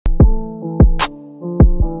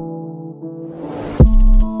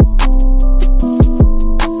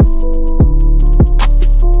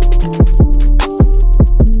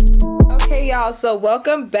y'all, so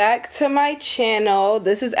welcome back to my channel.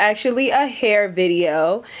 This is actually a hair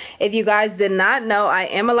video. If you guys did not know, I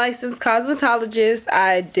am a licensed cosmetologist.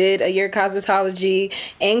 I did a year of cosmetology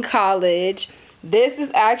in college. This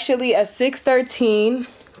is actually a 613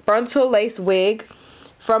 frontal lace wig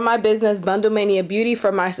from my business, Bundle Mania Beauty,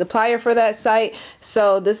 from my supplier for that site.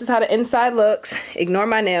 So this is how the inside looks. Ignore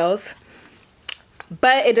my nails.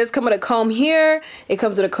 But it does come with a comb here, it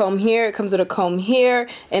comes with a comb here, it comes with a comb here,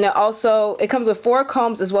 and it comes with 4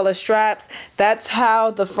 combs as well as straps. That's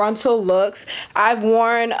how the frontal looks. I've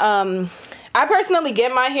worn, I personally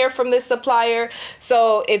get my hair from this supplier,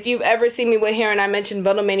 so if you've ever seen me with hair and I mentioned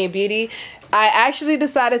Bundle Mania Beauty, I actually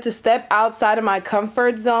decided to step outside of my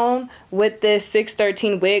comfort zone with this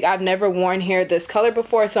 613 wig. I've never worn hair this color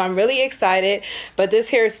before, so I'm really excited. But this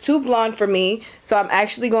hair is too blonde for me, so I'm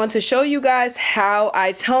actually going to show you guys how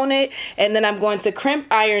I tone it, and then I'm going to crimp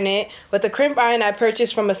iron it with the crimp iron I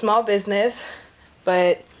purchased from a small business.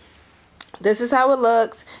 But this is how it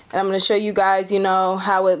looks, and I'm going to show you guys, you know,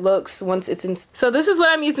 how it looks once it's in. So this is what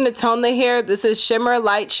I'm using to tone the hair. This is Shimmer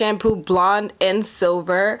Light Shampoo Blonde and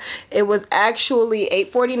Silver. It was actually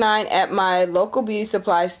 $8.49 at my local beauty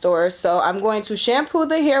supply store. So I'm going to shampoo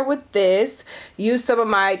the hair with this, use some of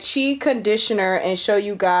my Chi conditioner, and show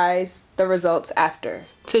you guys the results after.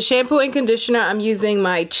 To shampoo and conditioner, I'm using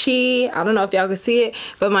my Chi. I don't know if y'all can see it,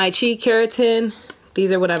 but my Chi Keratin.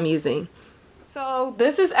 These are what I'm using. So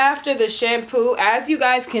this is after the shampoo. As you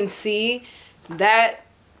guys can see, that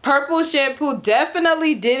purple shampoo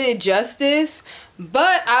definitely did it justice,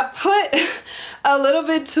 but I put a little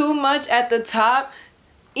bit too much at the top,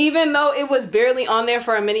 even though it was barely on there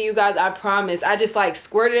for a minute, you guys. I promise. I just like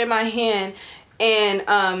squirted it in my hand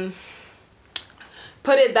and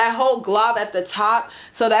put that whole glob at the top.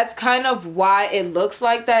 So that's kind of why it looks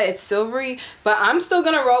like that. It's silvery, but I'm still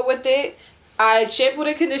gonna roll with it. I shampooed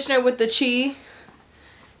and conditioner with the Chi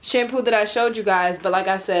shampoo that I showed you guys, but like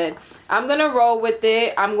I said, I'm gonna roll with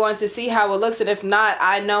it. I'm going to see how it looks, and if not,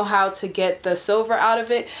 I know how to get the silver out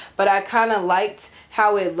of it, but I kind of liked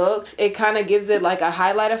how it looks. It kind of gives it like a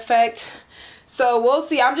highlight effect, so we'll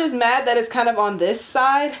see. I'm just mad that it's kind of on this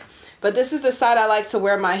side, but this is the side I like to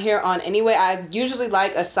wear my hair on anyway. I usually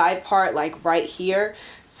like a side part like right here,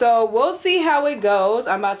 so we'll see how it goes.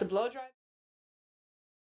 I'm about to blow dry.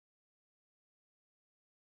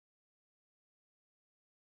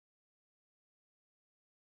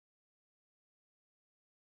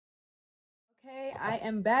 Okay, I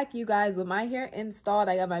am back, you guys, with my hair installed.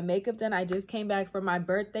 I got my makeup done. I just came back from my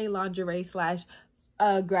birthday lingerie slash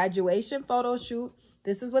graduation photo shoot.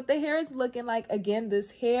 This is what the hair is looking like. Again,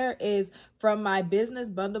 this hair is from my business,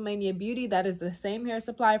 Bundle Mania Beauty. That is the same hair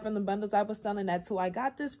supply from the bundles I was selling. That's who I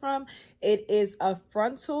got this from. It is a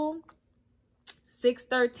frontal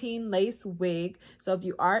 613 lace wig. So if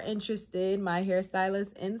you are interested, my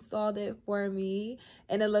hairstylist installed it for me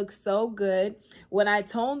and it looks so good. When I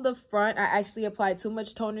toned the front, I actually applied too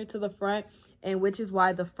much toner to the front, and which is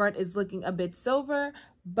why the front is looking a bit silver,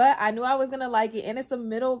 but I knew I was gonna like it. And it's a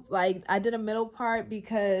middle, like I did a middle part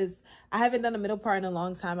because I haven't done a middle part in a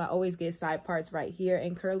long time. I always get side parts right here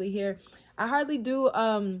and curly hair. I hardly do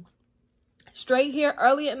straight hair.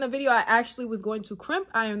 Earlier in the video, I actually was going to crimp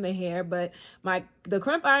iron the hair, but the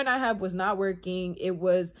crimp iron I have was not working. It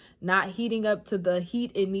was not heating up to the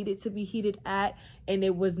heat it needed to be heated at, and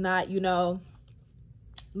it was not, you know,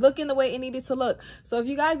 looking the way it needed to look. So if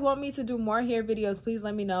you guys want me to do more hair videos, please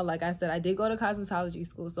let me know. Like I said, I did go to cosmetology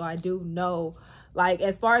school, so I do know, like,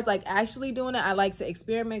 as far as like actually doing it, I like to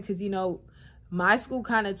experiment, because, you know, my school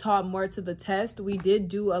kind of taught more to the test. We did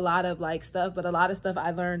do a lot of like stuff, but a lot of stuff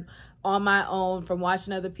I learned on my own from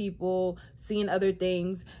watching other people, seeing other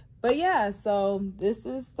things. But yeah, so this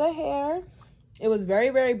is the hair. It was very,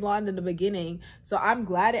 very blonde in the beginning, so I'm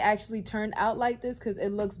glad it actually turned out like this because it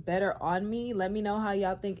looks better on me. Let me know how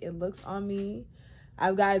y'all think it looks on me.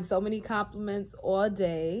 I've gotten so many compliments all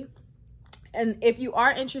day. And if you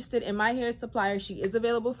are interested in my hair supplier, she is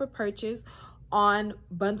available for purchase on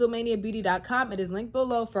bundlemaniabeauty.com. It is linked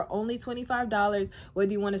below for only $25,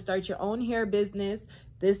 whether you want to start your own hair business.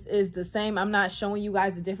 This is the same. I'm not showing you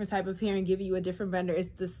guys a different type of hair and giving you a different vendor. It's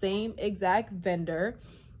the same exact vendor.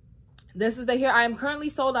 This is the hair. I am currently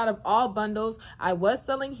sold out of all bundles. I was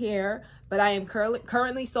selling hair, but I am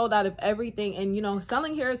currently sold out of everything. And, you know,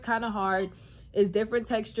 selling hair is kind of hard. It's different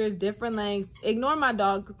textures, different lengths. Ignore my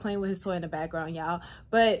dog playing with his toy in the background, y'all.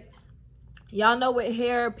 But y'all know with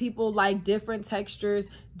hair, people like different textures,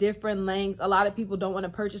 different lengths. A lot of people don't want to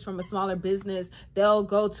purchase from a smaller business. They'll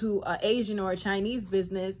go to an Asian or a Chinese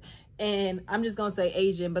business and I'm just gonna say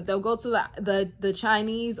Asian, but they'll go to the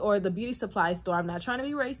Chinese or the beauty supply store. I'm not trying to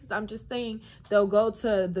be racist, I'm just saying they'll go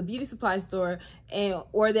to the beauty supply store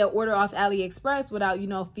or they'll order off AliExpress without, you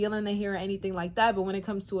know, feeling the hair or anything like that. But when it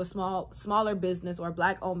comes to a smaller business or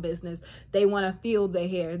black owned business, they want to feel the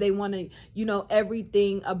hair. They want to, you know,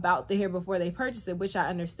 everything about the hair before they purchase it, which I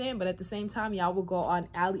understand. But at the same time, y'all will go on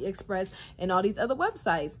AliExpress and all these other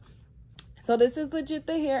websites. So this is legit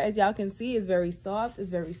the hair. As y'all can see, it's very soft, it's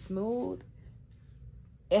very smooth,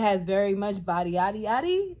 it has very much body yaddy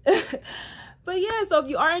yaddy. But yeah, so if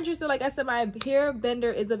you are interested, like I said, my hair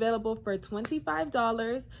bender is available for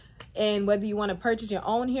 $25. And whether you want to purchase your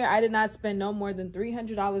own hair, I did not spend no more than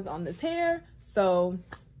 $300 on this hair. So,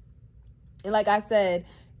 and like I said,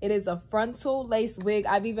 it is a frontal lace wig.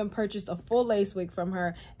 I've even purchased a full lace wig from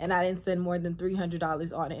her, and I didn't spend more than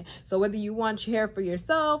 $300 on it. So whether you want hair for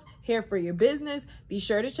yourself, hair for your business, be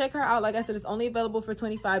sure to check her out. Like I said, it's only available for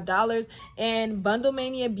 $25. And Bundle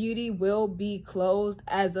Mania Beauty will be closed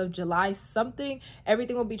as of July something.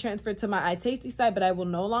 Everything will be transferred to my iyetasti site, but I will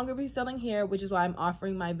no longer be selling hair, which is why I'm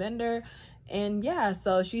offering my vendor. And yeah,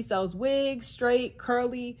 so she sells wigs, straight,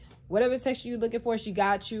 curly, whatever texture you're looking for, she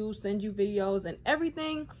got you, send you videos and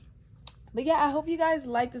everything. But yeah, I hope you guys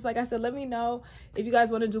like this. Like I said, let me know if you guys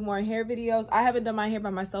want to do more hair videos. I haven't done my hair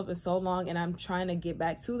by myself in so long, and I'm trying to get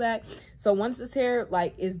back to that. So once this hair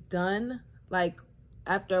like is done, like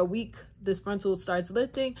after a week, this frontal starts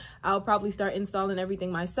lifting, I'll probably start installing everything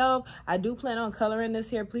myself. I do plan on coloring this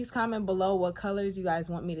hair. Please comment below what colors you guys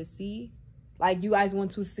want me to see, like you guys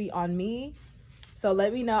want to see on me. So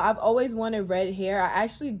let me know. I've always wanted red hair. I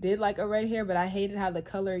actually did like a red hair, but I hated how the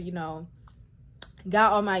color, you know,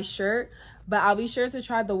 got on my shirt. But I'll be sure to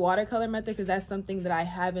try the watercolor method because that's something that I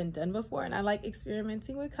haven't done before, and I like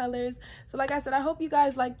experimenting with colors. So like I said, I hope you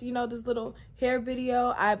guys liked, you know, this little hair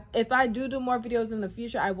video. If I do more videos in the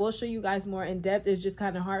future, I will show you guys more in depth. It's just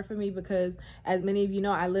kind of hard for me because, as many of you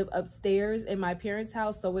know, I live upstairs in my parents'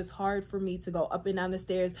 house, so it's hard for me to go up and down the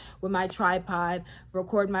stairs with my tripod,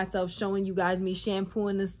 record myself showing you guys me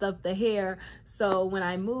shampooing and stuff, the hair. So when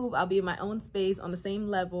I move, I'll be in my own space on the same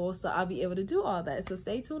level, so I'll be able to do all that. So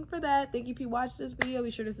stay tuned for that. Thank you. If you watched this video, be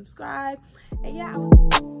sure to subscribe, and yeah, I will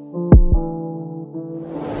see you.